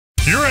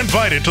You're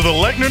invited to the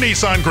Leckner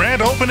Nissan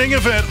grand opening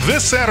event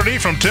this Saturday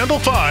from 10 till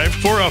 5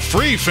 for a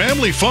free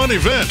family fun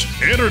event.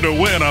 Enter to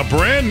win a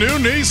brand new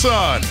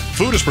Nissan.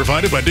 Food is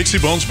provided by Dixie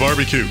Bones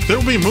Barbecue. There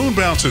will be moon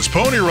bounces,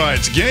 pony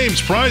rides,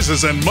 games,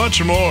 prizes, and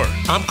much more.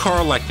 I'm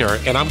Carl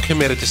Leckner, and I'm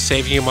committed to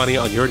saving you money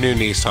on your new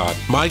Nissan.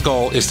 My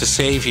goal is to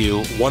save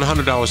you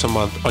 $100 a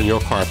month on your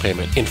car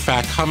payment. In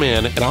fact, come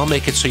in and I'll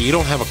make it so you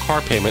don't have a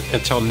car payment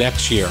until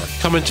next year.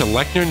 Come into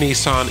Leckner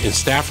Nissan in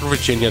Stafford,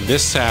 Virginia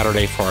this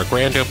Saturday for our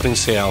grand opening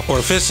sale,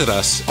 or visit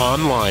us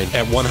online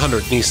at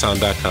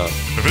 100nissan.com.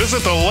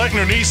 Visit the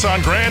Leckner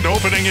Nissan grand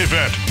opening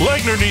event.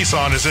 Leckner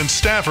Nissan is in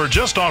Stafford,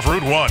 just off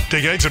Route 1.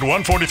 Take exit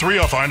 143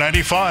 off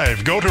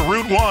I-95. Go to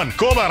Route 1.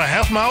 Go about a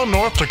half mile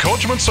north to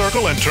Coachman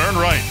Circle and turn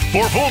right.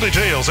 For full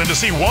details and to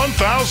see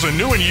 1,000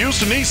 new and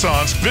used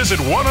Nissans, visit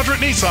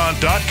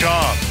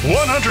 100nissan.com.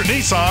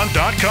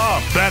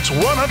 100nissan.com. That's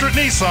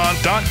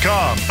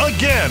 100nissan.com.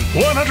 Again,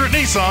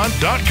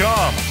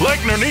 100nissan.com.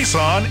 Leckner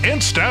Nissan in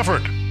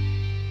Stafford.